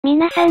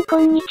皆さんこ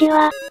んにち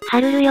は、は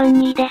るる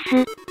42で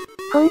す。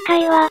今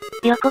回は、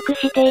予告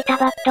していた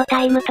バッド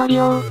タイムトリ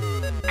オを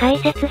解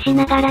説し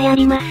ながらや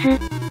ります。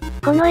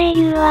この英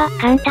雄は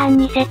簡単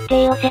に設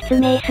定を説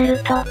明する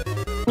と、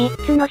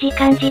3つの時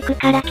間軸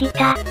から来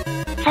た、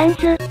サン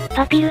ズ、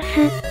パピル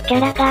ス、キャ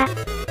ラ、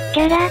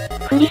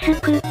フリス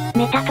ク、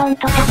メタトン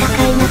と戦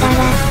いなが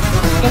ら、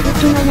出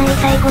口のない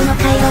最後の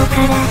回廊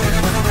から、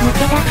抜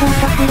け出そう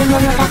とする物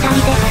語で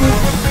す。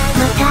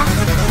また、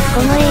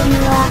この英雄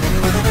は、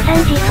3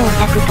次創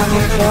作と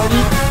なってお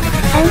り、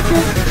サンズ、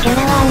キャ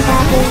ラは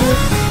Undertale、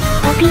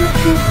パピル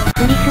ス、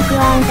フリスク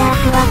は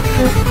Underswap、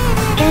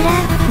キャラ、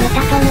メ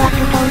タトンは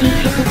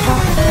Storyshift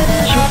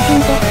出身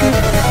です。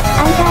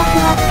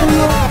Underswap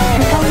も、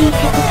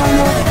Storyshift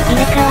も、入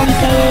れ替わり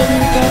系英雄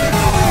で、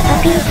パ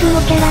ピルス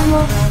もキャラ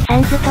も、サ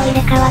ンズと入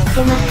れ替わっ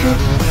てます。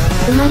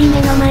つまり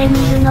目の前に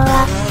いるの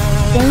は、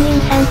全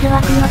員サンズ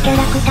枠のキャ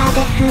ラクター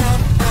で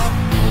す。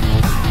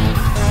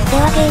で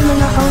はゲーム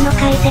の方の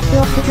解説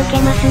を続け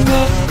ます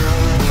ね。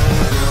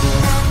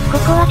こ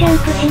こはジャン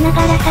プしな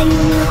がら左右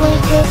に動い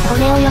て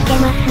骨を避け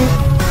ます。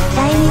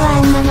台には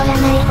あんま乗ら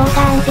ない方が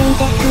安全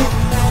です。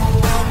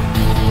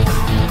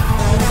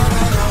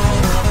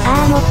あ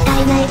あもった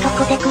いないと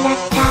こで食らっ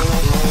た。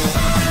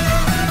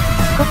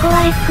ここ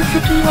は X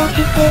キーを押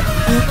して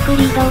ゆっく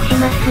り移動し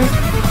ます。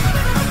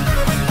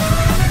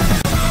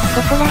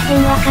ここら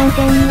辺は完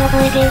全に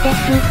覚えゲーで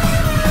す。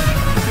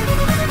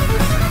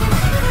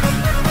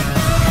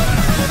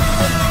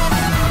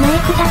マイ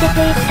クが出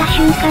ていった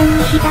瞬間に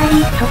左、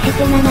そし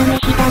て斜め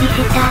左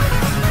下。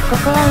こ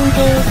こは運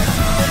ゲー。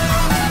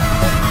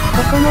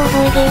ここも覚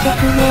えゲーです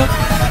ね。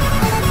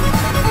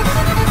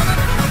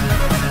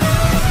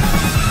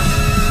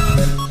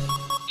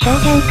小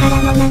ジャンか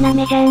らの斜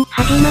めジャン、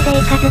端まで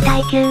行かず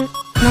耐久。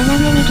斜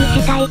め右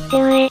下行っ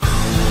て上。こ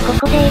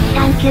こで一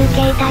旦休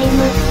憩タイ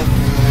ム。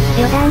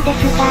余談で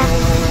すが、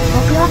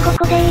僕はこ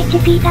こで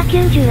HP が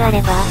90あ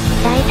れば、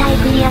だいたい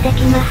クリアで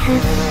きます。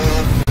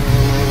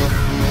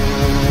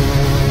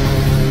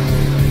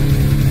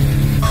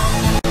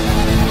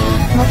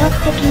戻っ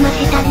てきまし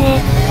た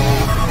ね。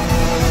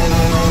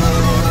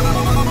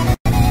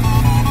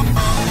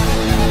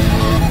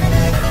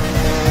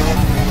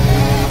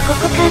こ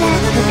こから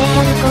スペシ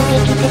ャル攻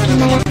撃的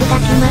なやつが来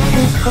ます。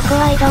ここ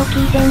は移動キ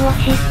ー前押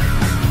し。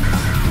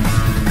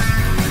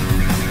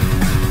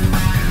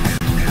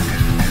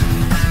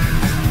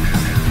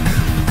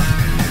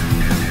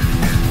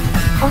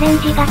オレン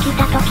ジが来た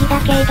時だ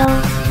け移動。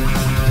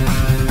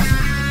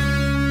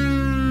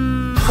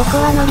ここ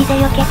はノリで避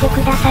けて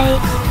ください。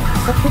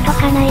コツと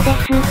かないで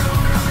す。上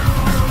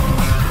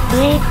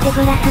行って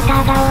ブラスタ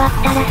ーが終わっ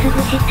たらすぐ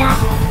下。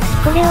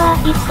これは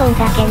1本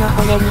だけの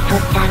骨に沿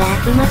ったら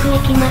うまくい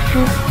きます。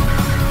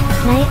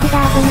ナイフ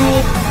が危な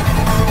い。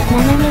斜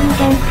めに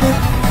ジャンプ。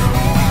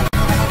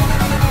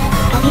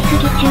飛びす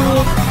ぎ注意。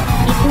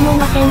いつも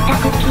の選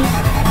択肢。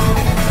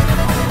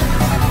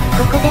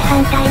ここで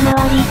反対回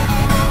り。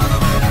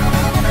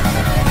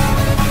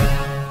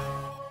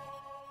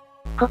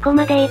ここ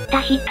まで行っ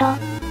た人。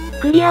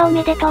クリアお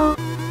めでとう。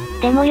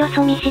でもよ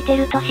そ見して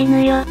ると死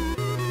ぬよ。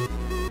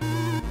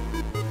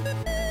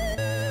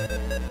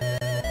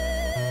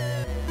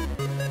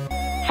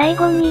最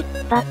後に、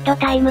バッド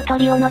タイムト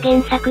リオの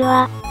原作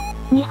は、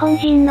日本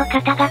人の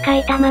方が書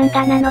いた漫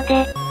画なの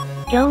で、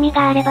興味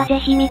があればぜ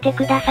ひ見て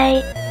くださ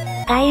い。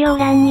概要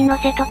欄に載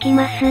せとき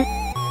ます。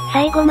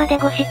最後まで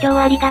ご視聴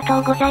ありがと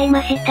うござい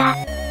ました。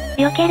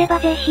良ければ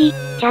ぜひ、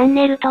チャン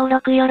ネル登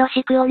録よろ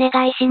しくお願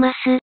いしま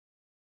す。